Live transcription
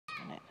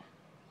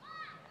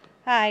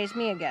Hi, it's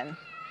me again.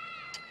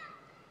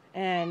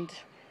 And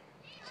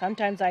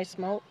sometimes I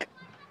smoke,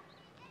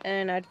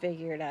 and I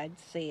figured I'd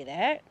say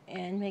that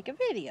and make a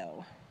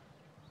video.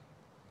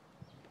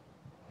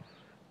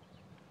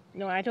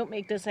 No, I don't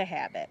make this a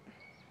habit.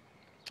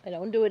 I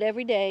don't do it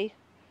every day.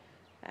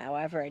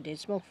 However, I did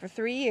smoke for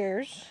 3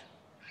 years.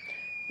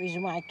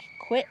 Reason why I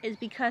quit is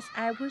because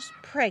I was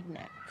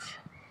pregnant.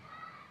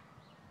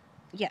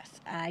 Yes,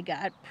 I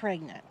got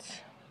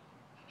pregnant.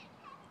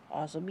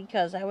 Also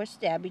because I was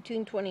stabbed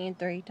between 20 and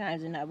 30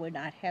 times and I would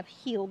not have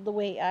healed the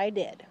way I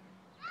did.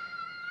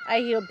 I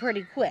healed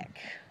pretty quick.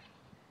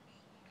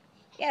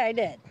 Yeah, I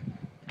did.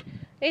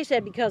 They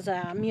said because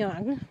I'm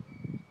young.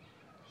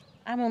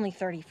 I'm only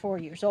 34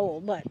 years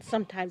old, but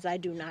sometimes I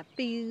do not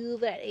feel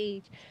that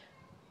age.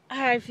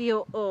 I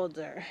feel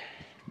older.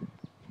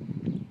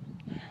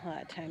 A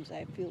lot of times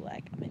I feel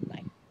like I'm in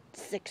my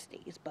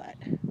 60s, but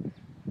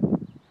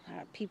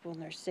people in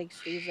their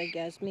 60s, I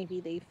guess, maybe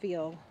they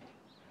feel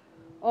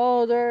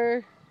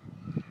older.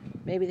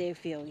 Maybe they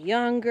feel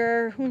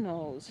younger. Who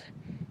knows?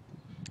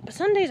 But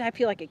some days I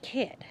feel like a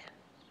kid.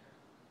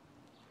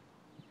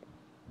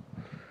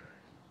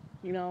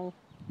 You know,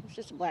 it's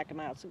just a black and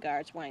mild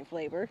cigar. It's wine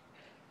flavor.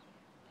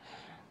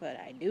 But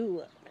I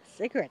do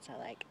cigarettes.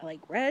 I like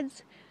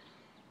reds.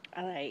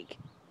 I like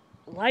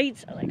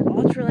lights. I like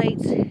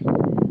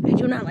ultralights. I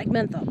do not like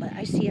menthol, but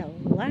I see a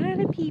lot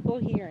of people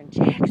here in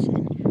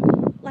Jackson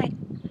like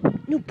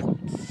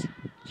Newports.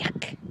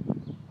 Yuck.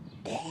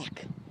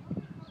 Yuck.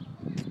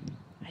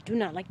 I do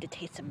not like the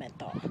taste of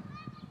menthol.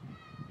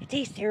 It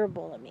tastes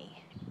terrible to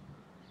me.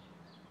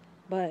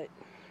 But,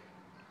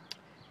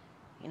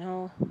 you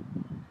know,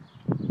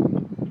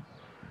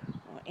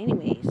 well,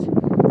 anyways,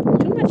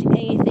 too much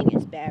anything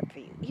is bad for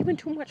you. Even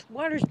too much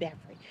water is bad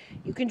for you.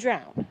 You can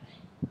drown.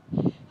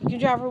 You can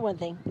drown for one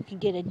thing. You can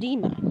get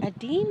edema.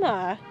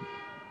 Edema,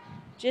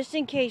 just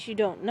in case you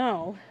don't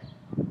know,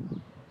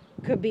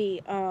 could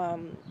be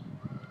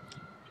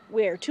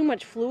where too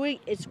much fluid,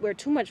 it's where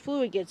too much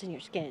fluid gets in your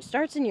skin. It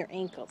starts in your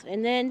ankles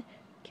and then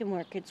can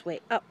work its way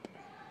up.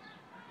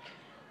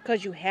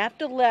 Because you have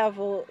to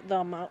level the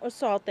amount of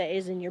salt that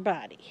is in your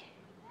body.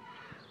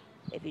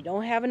 If you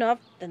don't have enough,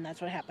 then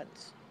that's what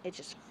happens. It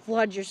just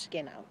floods your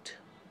skin out.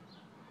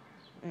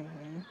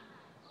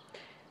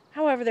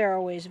 However, there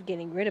are ways of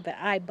getting rid of it,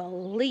 I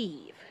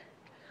believe.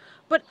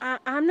 But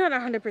I'm not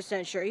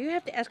 100% sure. You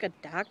have to ask a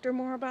doctor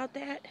more about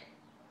that.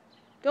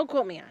 Don't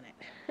quote me on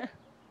it.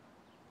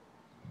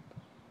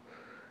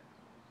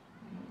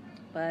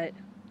 But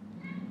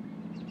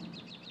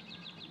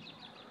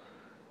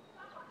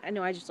I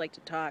know I just like to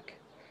talk.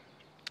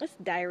 This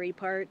diary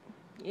part,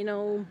 you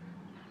know,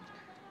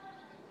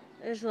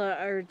 there's a lot of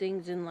other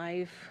things in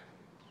life.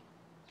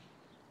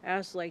 I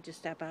also like to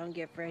step out and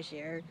get fresh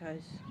air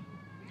because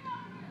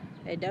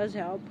it does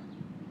help.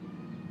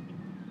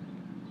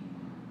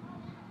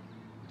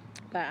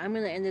 But I'm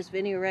going to end this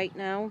video right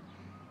now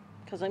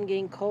because I'm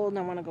getting cold and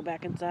I want to go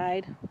back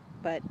inside.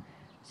 But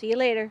see you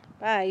later.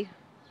 Bye.